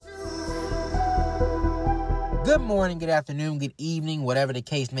Good morning, good afternoon, good evening, whatever the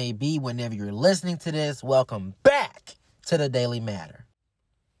case may be, whenever you're listening to this, welcome back to the Daily Matter.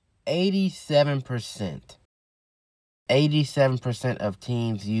 87% of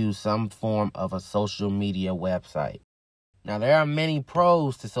teens use some form of a social media website. Now, there are many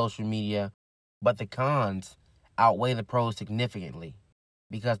pros to social media, but the cons outweigh the pros significantly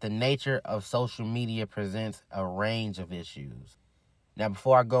because the nature of social media presents a range of issues. Now,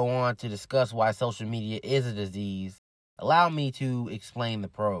 before I go on to discuss why social media is a disease, allow me to explain the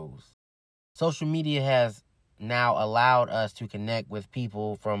pros. Social media has now allowed us to connect with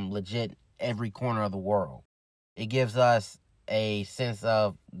people from legit every corner of the world. It gives us a sense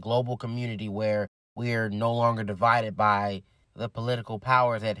of global community where we're no longer divided by the political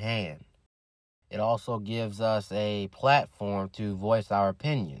powers at hand. It also gives us a platform to voice our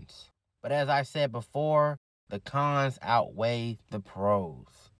opinions. But as I said before, the cons outweigh the pros.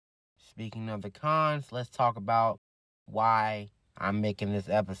 Speaking of the cons, let's talk about why I'm making this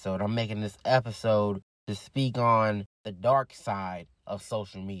episode. I'm making this episode to speak on the dark side of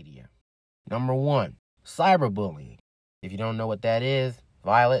social media. Number 1, cyberbullying. If you don't know what that is,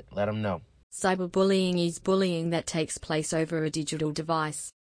 Violet, let them know. Cyberbullying is bullying that takes place over a digital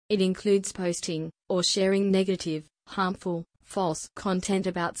device. It includes posting or sharing negative, harmful, false content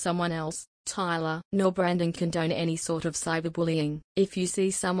about someone else. Tyler, nor Brandon condone any sort of cyberbullying. If you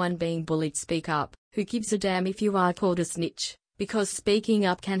see someone being bullied, speak up. Who gives a damn if you are called a snitch? Because speaking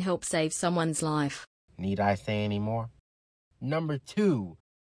up can help save someone's life. Need I say any more? Number 2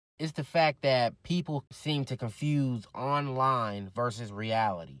 is the fact that people seem to confuse online versus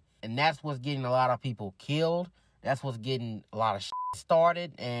reality. And that's what's getting a lot of people killed. That's what's getting a lot of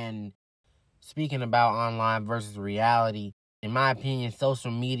started. And speaking about online versus reality, in my opinion,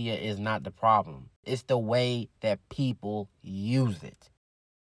 social media is not the problem. It's the way that people use it.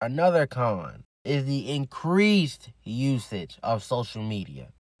 Another con is the increased usage of social media.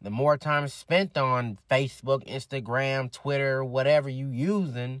 The more time spent on Facebook, Instagram, Twitter, whatever you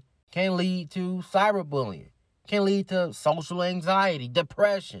using, can lead to cyberbullying, can lead to social anxiety,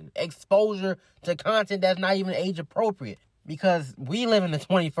 depression, exposure to content that's not even age appropriate. Because we live in the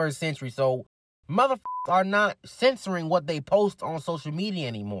 21st century, so motherfuckers are not censoring what they post on social media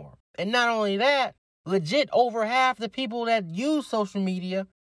anymore. And not only that, legit over half the people that use social media,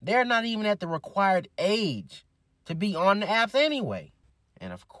 they're not even at the required age to be on the apps anyway.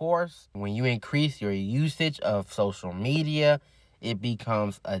 And of course, when you increase your usage of social media, it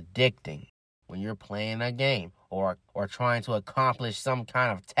becomes addicting. When you're playing a game or trying to accomplish some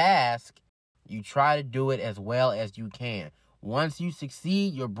kind of task, you try to do it as well as you can. Once you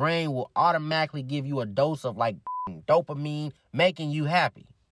succeed, your brain will automatically give you a dose of dopamine, making you happy.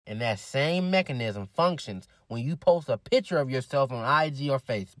 And that same mechanism functions when you post a picture of yourself on IG or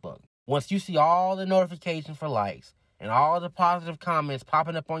Facebook. Once you see all the notifications for likes and all the positive comments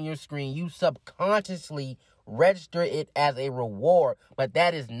popping up on your screen, you subconsciously register it as a reward. But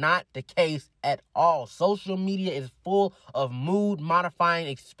that is not the case at all. Social media is full of mood-modifying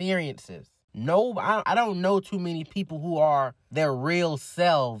experiences. No, I don't know too many people who are their real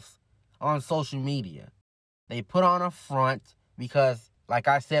selves on social media. They put on a front because, like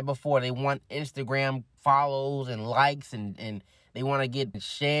I said before, they want Instagram follows and likes and they want to get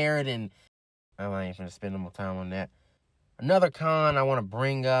shared, and I'm not even going to spend no more time on that. Another con I want to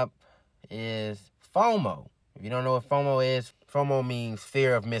bring up is FOMO. If you don't know what FOMO is, FOMO means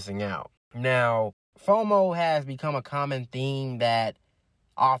fear of missing out. Now, FOMO has become a common theme that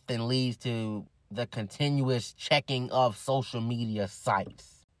often leads to the continuous checking of social media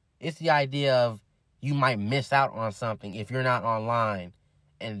sites. It's the idea of you might miss out on something if you're not online,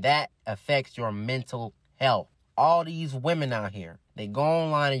 and that affects your mental health. All these women out here, they go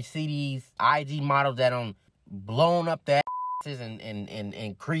online and see these IG models that blown up their asses and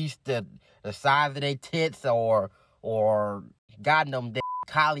increase the size of their tits or got them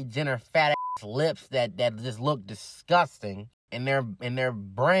Kylie Jenner fat ass lips that just look disgusting. And their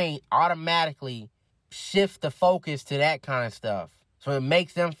brain automatically shifts the focus to that kind of stuff. So it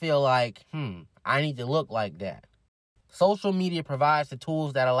makes them feel like, I need to look like that. Social media provides the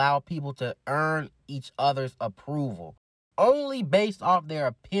tools that allow people to earn each other's approval, only based off their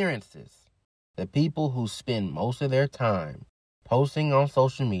appearances. The people who spend most of their time posting on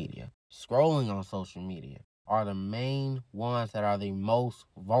social media, scrolling on social media, are the main ones that are the most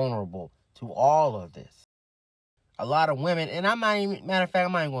vulnerable to all of this. A lot of women, and I'm not even going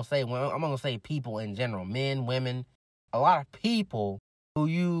to say women, I'm going to say people in general, men, women. A lot of people who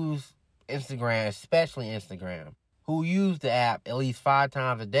use Instagram, especially Instagram, who use the app at least 5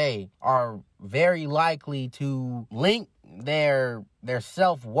 times a day, are very likely to link their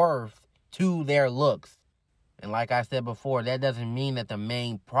self-worth to their looks. And like I said before, that doesn't mean that the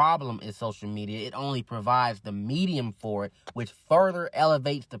main problem is social media. It only provides the medium for it, which further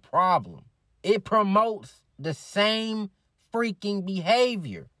elevates the problem. It promotes the same freaking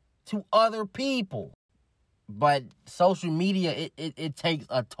behavior to other people. But social media, it takes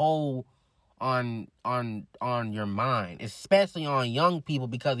a toll on your mind, especially on young people,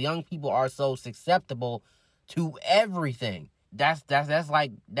 because young people are so susceptible to everything. That's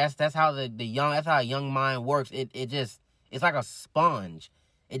how a young mind works. It's like a sponge.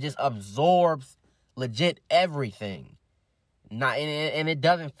 It just absorbs legit everything. And it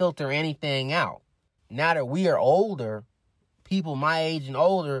doesn't filter anything out. Now that we are older, people my age and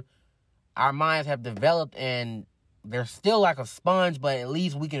older, our minds have developed and they're still like a sponge, but at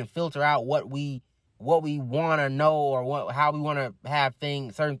least we can filter out what we want to know, or how we want to have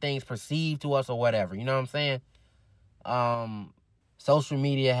certain things perceived to us or whatever. You know what I'm saying? Social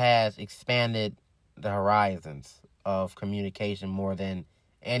media has expanded the horizons of communication more than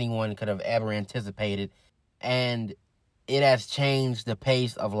anyone could have ever anticipated, and it has changed the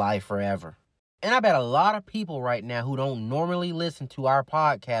pace of life forever. And I bet a lot of people right now who don't normally listen to our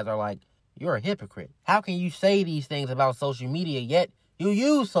podcast are like, you're a hypocrite. How can you say these things about social media, yet you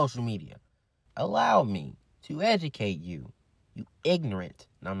use social media? Allow me to educate you, you ignorant.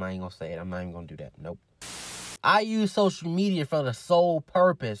 No, I'm not even going to say it. I'm not even going to do that. Nope. I use social media for the sole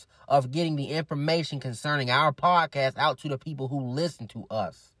purpose of getting the information concerning our podcast out to the people who listen to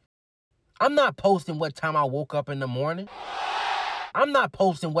us. I'm not posting what time I woke up in the morning. I'm not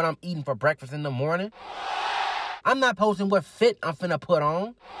posting what I'm eating for breakfast in the morning. I'm not posting what fit I'm finna put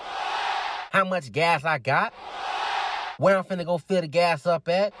on, how much gas I got, where I'm finna go fill the gas up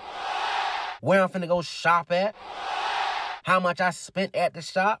at, where I'm finna go shop at, how much I spent at the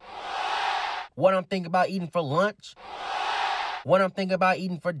shop, what I'm thinking about eating for lunch, what I'm thinking about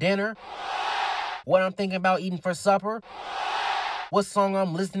eating for dinner, what I'm thinking about eating for supper, what song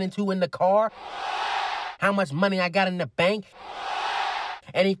I'm listening to in the car, how much money I got in the bank.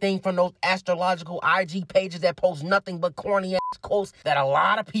 Anything from those astrological IG pages that post nothing but corny ass quotes that a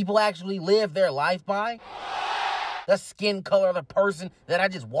lot of people actually live their life by. The skin color of the person that I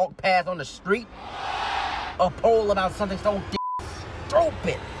just walked past on the street. A poll about something so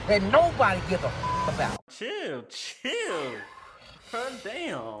stupid that nobody gives a about. Chill.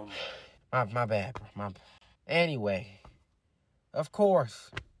 Damn. My bad, bro. Anyway, of course,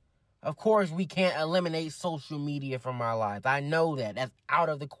 we can't eliminate social media from our lives. I know that. That's out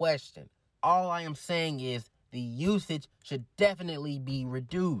of the question. All I am saying is the usage should definitely be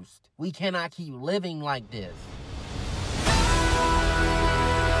reduced. We cannot keep living like this.